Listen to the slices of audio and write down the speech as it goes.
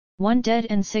1 dead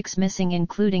and 6 missing,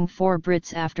 including 4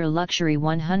 Brits, after luxury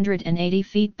 180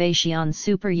 feet Bayesian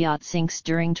superyacht sinks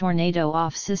during tornado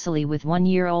off Sicily with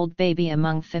 1-year-old baby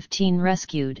among 15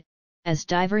 rescued, as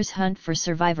divers hunt for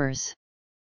survivors.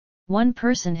 1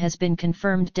 person has been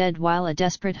confirmed dead while a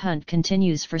desperate hunt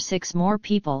continues for 6 more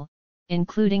people,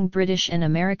 including British and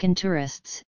American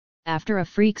tourists, after a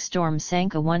freak storm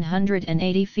sank a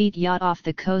 180 feet yacht off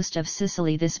the coast of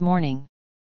Sicily this morning.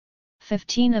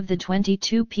 15 of the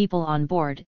 22 people on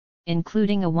board,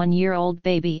 including a 1-year-old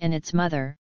baby and its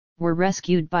mother, were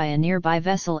rescued by a nearby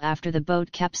vessel after the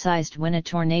boat capsized when a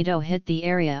tornado hit the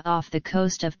area off the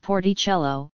coast of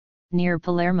Porticello, near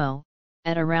Palermo,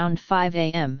 at around 5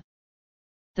 a.m.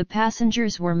 The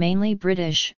passengers were mainly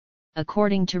British,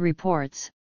 according to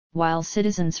reports, while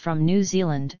citizens from New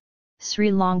Zealand,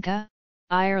 Sri Lanka,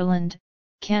 Ireland,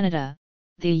 Canada,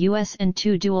 the US and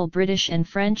 2 dual British and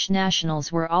French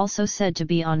nationals were also said to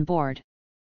be on board.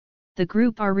 The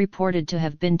group are reported to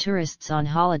have been tourists on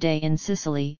holiday in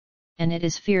Sicily, and it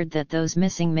is feared that those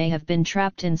missing may have been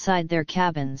trapped inside their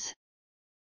cabins.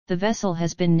 The vessel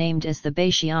has been named as the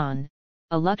Bayesian,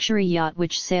 a luxury yacht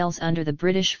which sails under the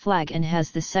British flag and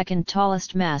has the second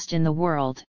tallest mast in the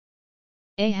world.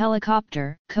 A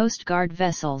helicopter, Coast Guard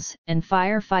vessels, and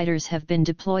firefighters have been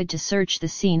deployed to search the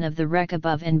scene of the wreck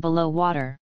above and below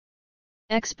water.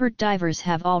 Expert divers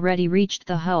have already reached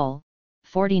the hull,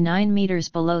 49 meters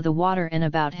below the water and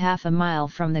about half a mile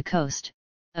from the coast,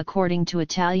 according to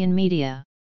Italian media.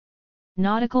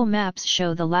 Nautical maps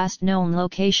show the last known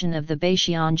location of the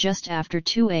Bayesian just after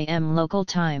 2 a.m. local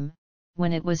time,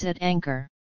 when it was at anchor.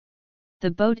 The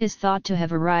boat is thought to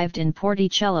have arrived in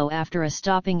Porticello after a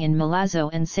stopping in Milazzo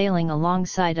and sailing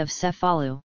alongside of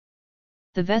Cefalù.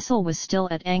 The vessel was still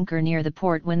at anchor near the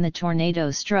port when the tornado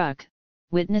struck,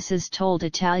 witnesses told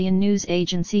Italian news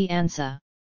agency ANSA.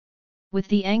 With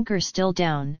the anchor still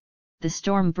down, the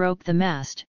storm broke the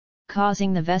mast,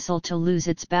 causing the vessel to lose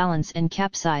its balance and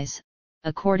capsize,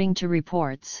 according to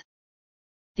reports.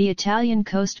 The Italian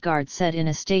Coast Guard said in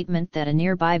a statement that a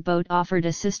nearby boat offered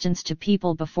assistance to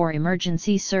people before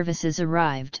emergency services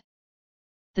arrived.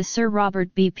 The Sir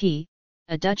Robert BP,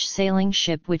 a Dutch sailing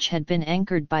ship which had been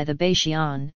anchored by the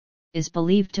Bayesian, is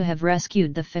believed to have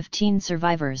rescued the 15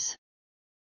 survivors.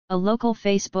 A local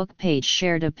Facebook page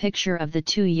shared a picture of the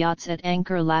 2 yachts at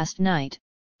anchor last night,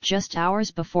 just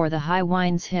hours before the high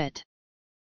winds hit.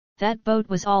 That boat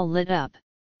was all lit up,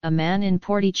 a man in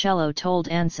Porticello told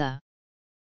ANSA.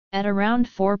 At around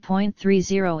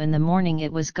 4:30 in the morning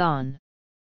it was gone.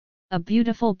 A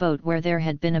beautiful boat where there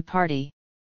had been a party.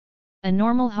 A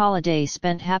normal holiday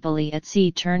spent happily at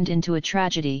sea turned into a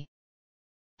tragedy.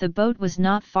 The boat was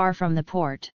not far from the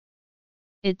port.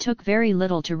 It took very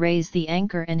little to raise the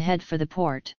anchor and head for the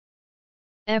port.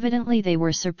 Evidently they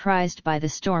were surprised by the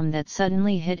storm that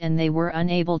suddenly hit and they were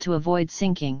unable to avoid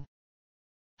sinking.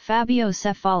 Fabio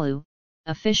Cefalù,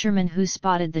 a fisherman who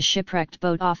spotted the shipwrecked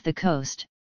boat off the coast,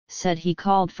 said he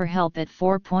called for help at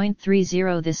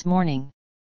 4:30 this morning.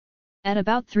 At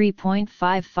about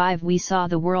 3:55 we saw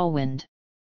the whirlwind.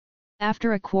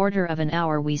 After a quarter of an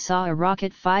hour we saw a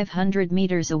rocket 500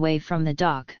 meters away from the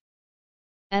dock.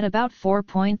 At about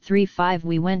 4:35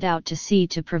 we went out to sea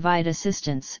to provide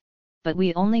assistance, but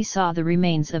we only saw the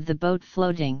remains of the boat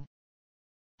floating.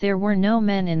 There were no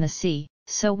men in the sea,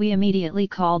 so we immediately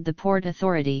called the port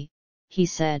authority, he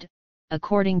said,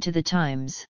 according to the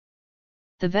Times.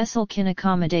 The vessel can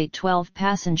accommodate 12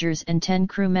 passengers and 10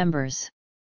 crew members.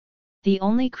 The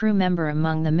only crew member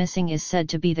among the missing is said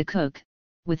to be the cook,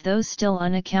 with those still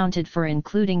unaccounted for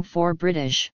including 4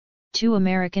 British, 2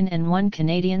 American and 1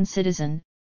 Canadian citizen,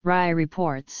 RAI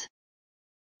reports.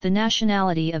 The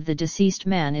nationality of the deceased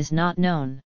man is not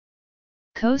known.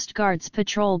 Coast Guard's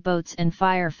patrol boats and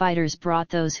firefighters brought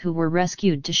those who were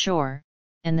rescued to shore,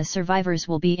 and the survivors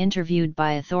will be interviewed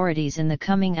by authorities in the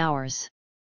coming hours.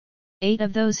 8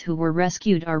 of those who were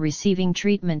rescued are receiving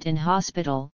treatment in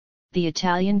hospital, the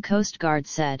Italian Coast Guard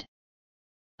said.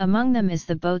 Among them is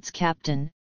the boat's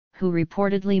captain, who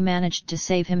reportedly managed to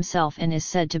save himself and is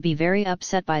said to be very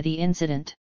upset by the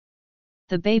incident.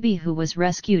 The baby who was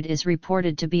rescued is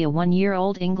reported to be a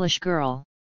 1-year-old English girl.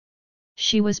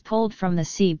 She was pulled from the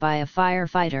sea by a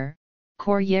firefighter,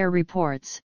 Corriere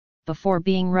reports, before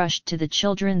being rushed to the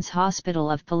Children's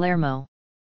Hospital of Palermo.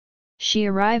 She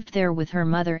arrived there with her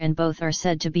mother and both are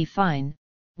said to be fine,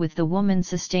 with the woman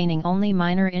sustaining only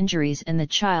minor injuries and the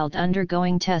child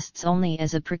undergoing tests only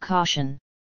as a precaution.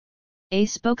 A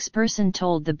spokesperson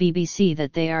told the BBC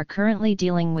that they are currently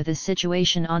dealing with a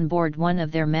situation on board one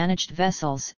of their managed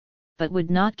vessels, but would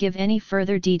not give any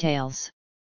further details.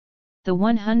 The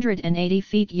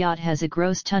 180-feet yacht has a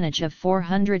gross tonnage of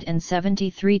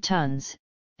 473 tons,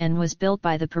 and was built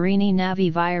by the Perini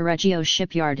Navi Viareggio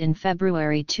shipyard in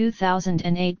February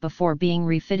 2008 before being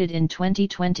refitted in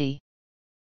 2020.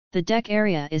 The deck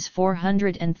area is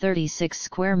 436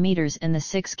 square meters and the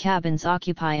 6 cabins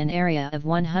occupy an area of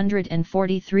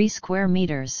 143 square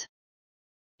meters.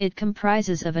 It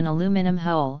comprises of an aluminum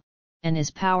hull, and is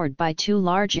powered by 2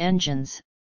 large engines,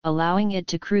 allowing it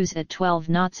to cruise at 12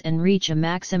 knots and reach a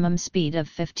maximum speed of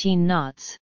 15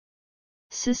 knots.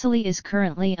 Sicily is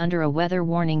currently under a weather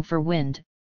warning for wind,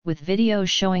 with videos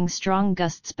showing strong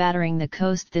gusts battering the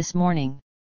coast this morning.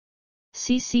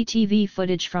 CCTV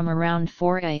footage from around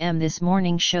 4 a.m. this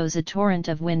morning shows a torrent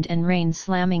of wind and rain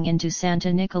slamming into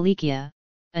Santa Nicolicia,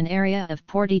 an area of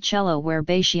Porticello where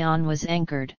Bayesian was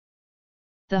anchored.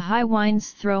 The high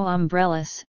winds throw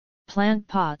umbrellas, plant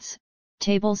pots,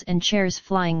 tables and chairs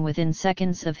flying within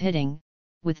seconds of hitting,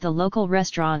 with the local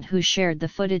restaurant who shared the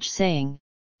footage saying,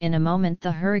 "In a moment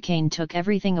the hurricane took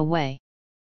everything away."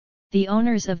 The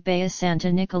owners of Baia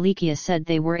Santa Nicolicia said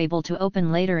they were able to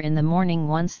open later in the morning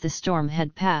once the storm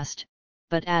had passed,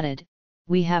 but added,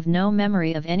 "We have no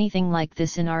memory of anything like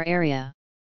this in our area."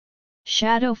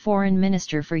 Shadow Foreign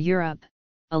Minister for Europe,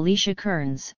 Alicia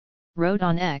Kearns, wrote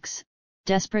on X,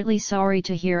 "Desperately sorry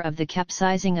to hear of the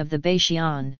capsizing of the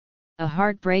Bayesian, a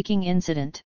heartbreaking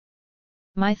incident.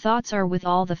 My thoughts are with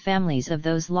all the families of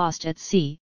those lost at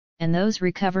sea, and those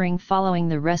recovering following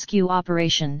the rescue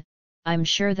operation. I'm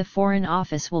sure the Foreign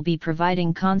Office will be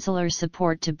providing consular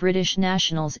support to British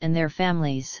nationals and their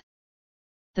families."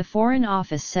 The Foreign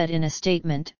Office said in a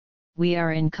statement, "We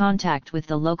are in contact with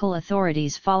the local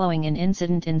authorities following an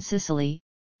incident in Sicily,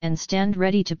 and stand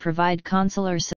ready to provide consular support